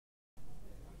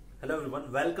Hello everyone,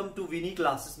 welcome to Winnie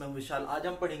classes. मैं विशाल। आज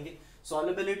हम पढ़ेंगे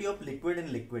solubility of liquid in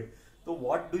liquid. तो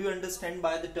what do you understand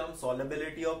by the term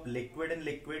solubility of liquid in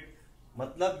liquid?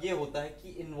 मतलब ये होता है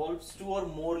कि इन्वॉल्व्स टू और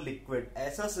मोर लिक्विड,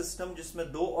 ऐसा सिस्टम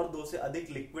जिसमें दो और दो से अधिक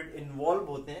लिक्विड इन्वॉल्व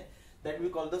होते हैं, that we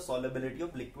call the solubility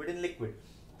of liquid in liquid.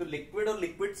 तो लिक्विड और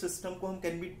लिक्विड सिस्टम को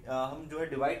हम जो है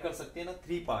डिवाइड कर सकते हैं ना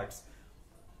थ्री पार्ट्स।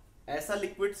 ऐसा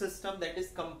liquid system that is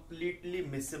completely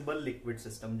miscible liquid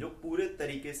system, जो पूरे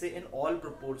तरीके से इन ऑल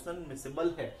प्रोपोर्शन मिसिबल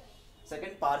है।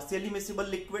 सेकंड, पार्शियली मिसिबल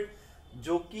लिक्विड,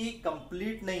 जो कि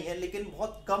कंप्लीट नहीं है लेकिन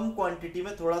बहुत कम क्वांटिटी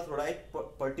में थोड़ा थोड़ा एक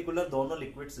पर्टिकुलर दोनों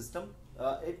liquid system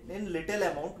in little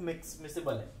amount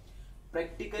miscible है।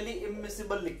 प्रैक्टिकली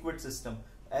इमिसिबल लिक्विड सिस्टम,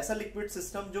 ऐसा लिक्विड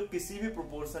सिस्टम जो किसी भी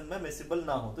प्रोपोर्शन में मिसिबल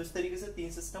ना हो। तो इस तरीके से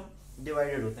तीन सिस्टम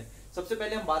डिवाइडेड होते हैं। सबसे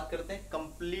पहले हम बात करते हैं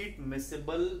कंप्लीट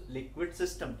मिसिबल लिक्विड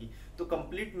सिस्टम की। तो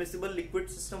कंप्लीट मिसिबल लिक्विड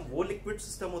सिस्टम वो लिक्विड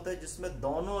सिस्टम होता है जिसमें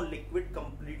दोनों लिक्विड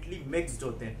कंप्लीटली मिक्स्ड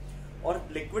होते हैं। और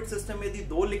लिक्विड सिस्टम यदि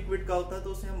दो लिक्विड का होता है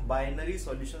तो उसे हम बाइनरी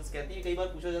सॉल्यूशंस कहते हैं। कई बार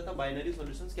पूछा जाता है बाइनरी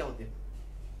सॉल्यूशंस क्या होते हैं?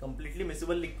 Completely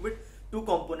miscible liquid, two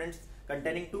components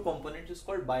containing two components is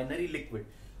called binary liquid.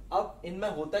 अब इनमें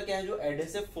होता क्या है, जो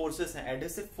एडेसिव फोर्सेस हैं,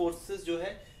 एडेसिव फोर्सेस जो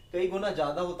है कई गुना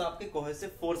ज्यादा होता है आपके कोहेसिव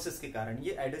फोर्सेस के कारण।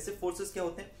 ये एडेसिव फोर्सेस क्या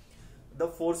होते हैं? The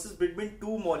forces between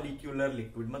two molecular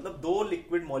liquid, मतलब दो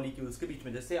लिक्विड मॉलिक्यूल्स के बीच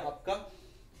में। जैसे आपका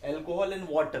एल्कोहल एंड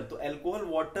वाटर, तो एल्कोहल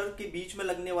वाटर के बीच में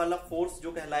लगने वाला फोर्स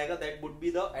जो कहलाएगा that would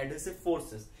be the adhesive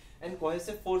forces. And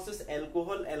cohesive forces,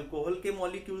 alcohol के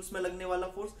मॉलिक्यूल्स में लगने वाला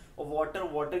फोर्स और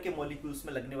वाटर के मॉलिक्यूल्स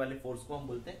में लगने वाले फोर्स को हम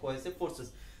बोलते हैं कोहेसिव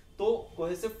फोर्सेस। तो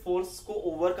कोहेसिव फोर्स को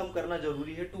ओवरकम करना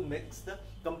जरूरी है to mix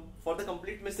for the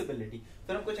complete miscibility.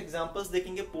 फिर हम कुछ एग्जांपल्स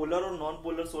देखेंगे पोलर और नॉन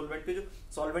पोलर सॉल्वेंट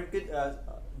के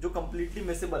जो completely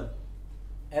miscible,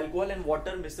 alcohol and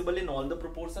water miscible in all the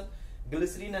proportion,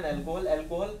 glycerine and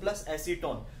alcohol plus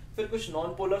acetone. फिर कुछ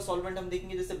नॉन पोलर सॉल्वेंट हम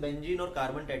देखेंगे जैसे बेंजीन और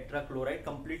कार्बन टेट्राक्लोराइड,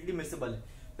 कंप्लीटली मिसिबल है।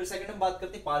 फिर सेकंड हम बात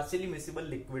करते हैं partially miscible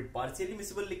liquid. Partially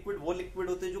miscible liquid वो लिक्विड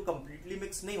होते हैं जो कंप्लीटली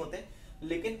मिक्स नहीं होते,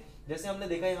 लेकिन जैसे हमने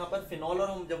देखा यहाँ पर फिनॉल और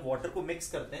हम जब वाटर को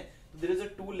मिक्स करते हैं तो there is a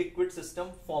to liquid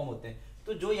system form होते हैं।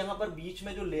 तो जो यहाँ पर बीच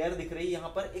में जो लेयर दिख रही है, यहाँ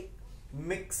पर एक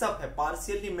मिक्सअप है,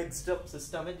 पार्शियली मिक्स्ड अप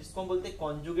सिस्टम है, जिसको हम बोलते हैं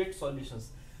कॉन्जुगेट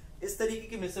सॉल्यूशंस। इस तरीके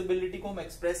की मिसिबिलिटी को हम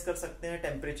एक्सप्रेस कर सकते हैं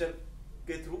टेम्परेचर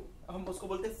के थ्रू, हम उसको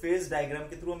बोलते हैं फेज डायग्राम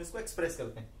के थ्रू हम इसको एक्सप्रेस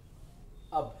करते हैं।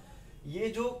 अब ये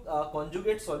जो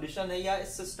कॉन्जुगेट सॉल्यूशन है या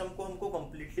इस सिस्टम को हमको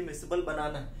कंप्लीटली मिसिबल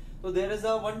बनाना है, तो there is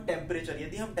a one temperature.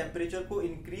 यदि हम टेम्परेचर को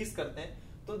इंक्रीज करते हैं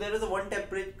तो there is a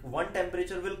one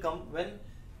temperature will come when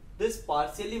this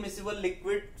partially miscible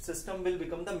liquid system will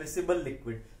become the miscible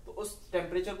liquid. तो उस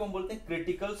टेम्परेचर को हम बोलते हैं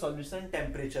क्रिटिकल सॉल्यूशन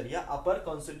टेम्परेचर या अपर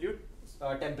कॉन्सोल्यूट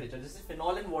टेम्परेचर। जैसे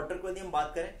फिनॉल एंड वाटर को यदि हम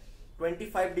बात करें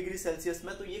 25 डिग्री सेल्सियस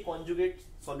में, तो ये कॉन्जुगेट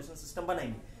सॉल्यूशन सिस्टम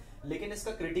बनाएंगे। लेकिन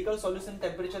इसका क्रिटिकल सॉल्यूशन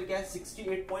टेम्परेचर क्या है?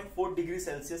 68.4 डिग्री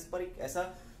सेल्सियस पर एक ऐसा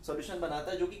सॉल्यूशन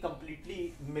बनाता है जो कि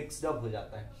कंप्लीटली मिक्सड अप हो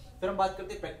जाता है। फिर हम बात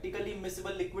करते हैं प्रैक्टिकली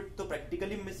मिसिबल लिक्विड। तो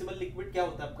प्रैक्टिकली मिसिबल लिक्विड क्या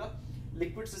होता है? आपका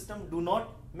liquid system do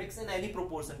not mix in any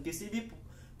proportion, किसी भी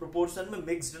प्रोपोर्शन में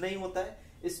मिक्सड नहीं होता है।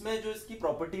 इसमें जो इसकी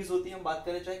प्रॉपर्टीज होती है, हम बात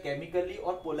करें चाहे केमिकली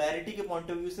और पोलैरिटी के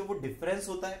पॉइंट ऑफ व्यू से, वो डिफरेंस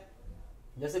होता है।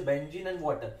 जैसे benzene and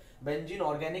water, benzene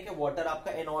organic है, वाटर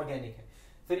आपका इनऑर्गेनिक है।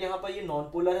 फिर यहाँ पर ये नॉन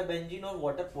पोलर है बेंजीन और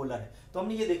वाटर पोलर है। तो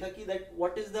हमने ये देखा कि that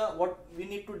what we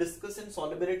need to discuss in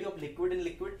solubility of liquid in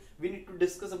liquid, we need to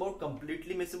discuss about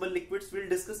completely miscible liquids. We will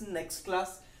discuss in next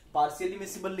class partially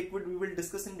miscible liquid, we will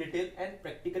discuss in detail, and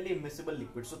practically immiscible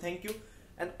liquid. So thank you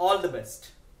and all the best.